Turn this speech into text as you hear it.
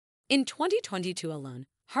In 2022 alone,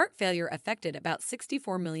 heart failure affected about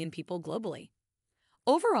 64 million people globally.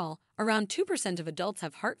 Overall, around 2% of adults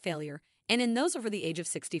have heart failure, and in those over the age of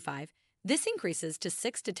 65, this increases to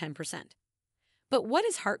 6 to 10%. But what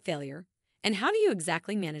is heart failure, and how do you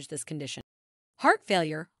exactly manage this condition? Heart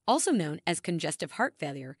failure, also known as congestive heart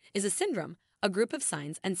failure, is a syndrome, a group of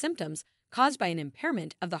signs and symptoms caused by an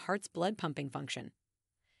impairment of the heart's blood pumping function.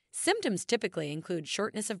 Symptoms typically include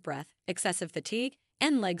shortness of breath, excessive fatigue,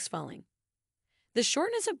 and leg swelling. The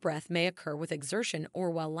shortness of breath may occur with exertion or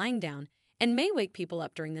while lying down and may wake people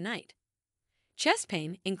up during the night. Chest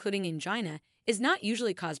pain, including angina, is not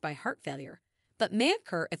usually caused by heart failure, but may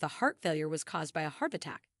occur if the heart failure was caused by a heart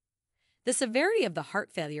attack. The severity of the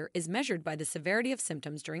heart failure is measured by the severity of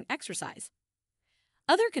symptoms during exercise.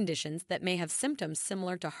 Other conditions that may have symptoms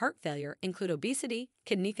similar to heart failure include obesity,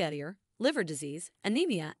 kidney failure, liver disease,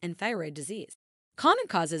 anemia, and thyroid disease. Common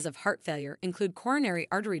causes of heart failure include coronary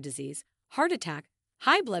artery disease, heart attack,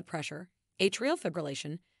 high blood pressure, atrial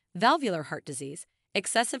fibrillation, valvular heart disease,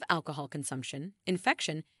 excessive alcohol consumption,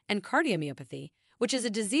 infection, and cardiomyopathy, which is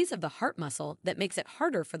a disease of the heart muscle that makes it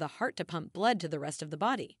harder for the heart to pump blood to the rest of the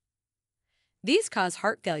body. These cause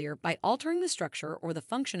heart failure by altering the structure or the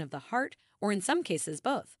function of the heart, or in some cases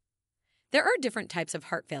both. There are different types of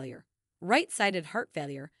heart failure: right-sided heart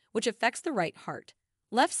failure, which affects the right heart;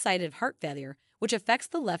 left-sided heart failure, which affects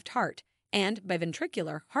the left heart; and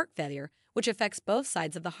biventricular heart failure, which affects both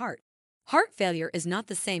sides of the heart. Heart failure is not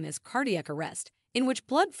the same as cardiac arrest, in which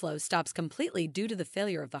blood flow stops completely due to the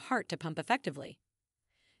failure of the heart to pump effectively.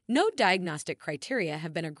 No diagnostic criteria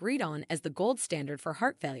have been agreed on as the gold standard for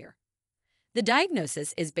heart failure. The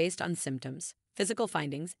diagnosis is based on symptoms, physical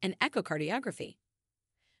findings, and echocardiography.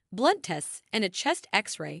 Blood tests and a chest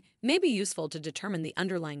X-ray may be useful to determine the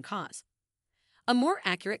underlying cause. A more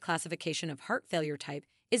accurate classification of heart failure type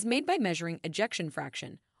is made by measuring ejection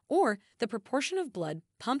fraction, or the proportion of blood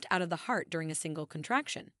pumped out of the heart during a single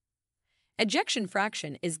contraction. Ejection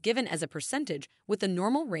fraction is given as a percentage, with the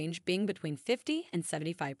normal range being between 50 and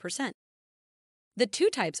 75%. The two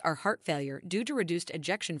types are heart failure due to reduced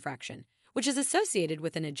ejection fraction, which is associated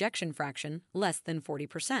with an ejection fraction less than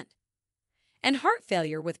 40%, and heart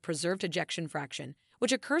failure with preserved ejection fraction,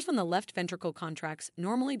 which occurs when the left ventricle contracts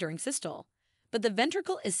normally during systole, but the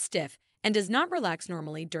ventricle is stiff and does not relax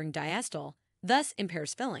normally during diastole, thus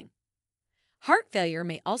impairs filling. Heart failure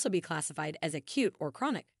may also be classified as acute or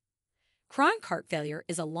chronic. Chronic heart failure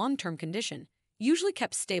is a long-term condition, usually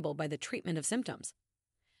kept stable by the treatment of symptoms.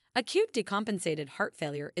 Acute decompensated heart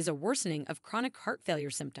failure is a worsening of chronic heart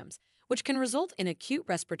failure symptoms, which can result in acute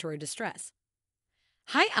respiratory distress.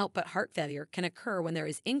 High-output heart failure can occur when there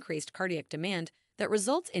is increased cardiac demand that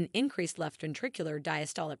results in increased left ventricular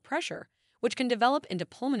diastolic pressure, which can develop into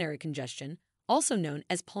pulmonary congestion, also known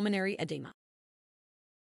as pulmonary edema.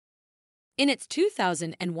 In its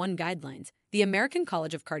 2001 guidelines, the American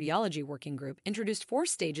College of Cardiology Working Group introduced 4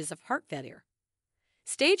 stages of heart failure.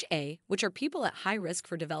 Stage A, which are people at high risk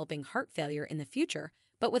for developing heart failure in the future,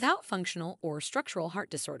 but without functional or structural heart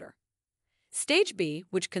disorder. Stage B,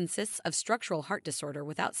 which consists of structural heart disorder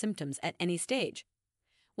without symptoms at any stage,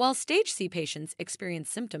 while Stage C patients experience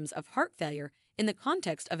symptoms of heart failure in the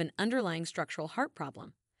context of an underlying structural heart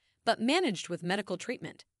problem, but managed with medical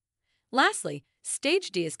treatment. Lastly, Stage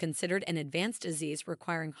D is considered an advanced disease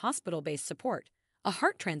requiring hospital-based support, a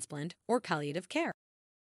heart transplant, or palliative care.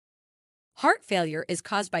 Heart failure is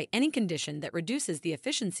caused by any condition that reduces the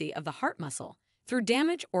efficiency of the heart muscle through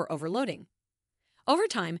damage or overloading. Over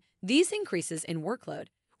time, these increases in workload,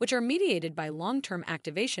 which are mediated by long-term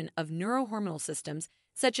activation of neurohormonal systems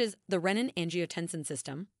such as the renin-angiotensin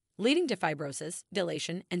system, leading to fibrosis,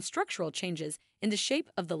 dilation, and structural changes in the shape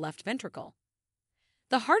of the left ventricle.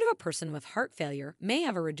 The heart of a person with heart failure may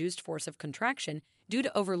have a reduced force of contraction due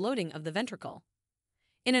to overloading of the ventricle.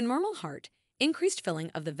 In a normal heart, increased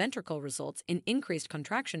filling of the ventricle results in increased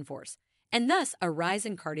contraction force, and thus a rise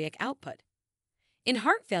in cardiac output. In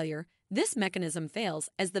heart failure, this mechanism fails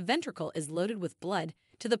as the ventricle is loaded with blood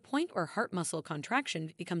to the point where heart muscle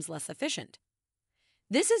contraction becomes less efficient.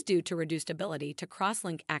 This is due to reduced ability to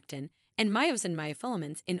cross-link actin and myosin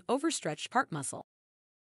myofilaments in overstretched heart muscle.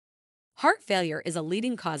 Heart failure is a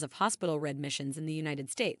leading cause of hospital readmissions in the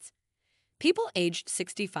United States. People aged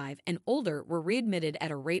 65 and older were readmitted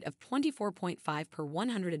at a rate of 24.5 per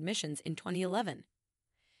 100 admissions in 2011.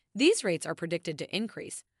 These rates are predicted to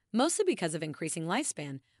increase, mostly because of increasing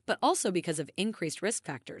lifespan, but also because of increased risk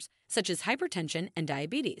factors, such as hypertension and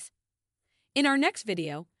diabetes. In our next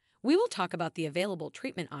video, we will talk about the available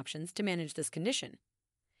treatment options to manage this condition.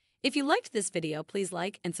 If you liked this video, please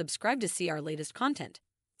like and subscribe to see our latest content.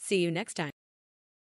 See you next time.